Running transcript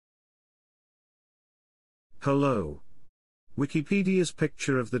Hello. Wikipedia's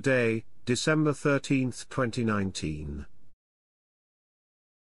picture of the day, December 13, 2019.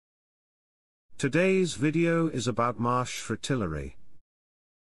 Today's video is about Marsh fritillary.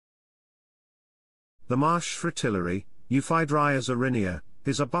 The Marsh fritillary, Euphydryas aurinia,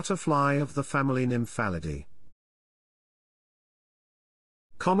 is a butterfly of the family Nymphalidae.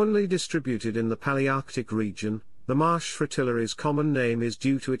 Commonly distributed in the Palearctic region, the Marsh fritillary's common name is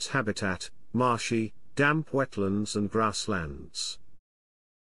due to its habitat, marshy, damp wetlands and grasslands.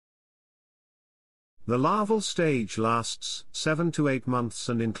 The larval stage lasts 7 to 8 months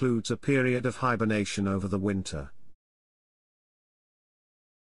and includes a period of hibernation over the winter.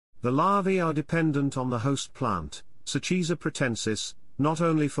 The larvae are dependent on the host plant, Succisa pratensis, not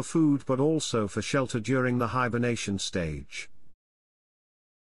only for food but also for shelter during the hibernation stage.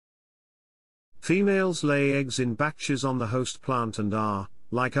 Females lay eggs in batches on the host plant and are,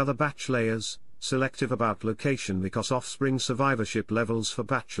 like other batch layers, selective about location because offspring survivorship levels for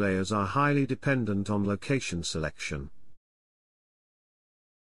batch layers are highly dependent on location selection.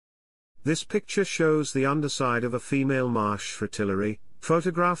 This picture shows the underside of a female Marsh fritillary,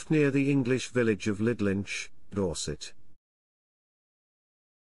 photographed near the English village of Lydlinch, Dorset.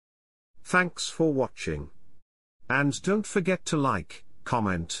 Thanks for watching. And don't forget to like,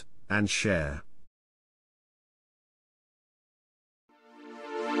 comment, and share.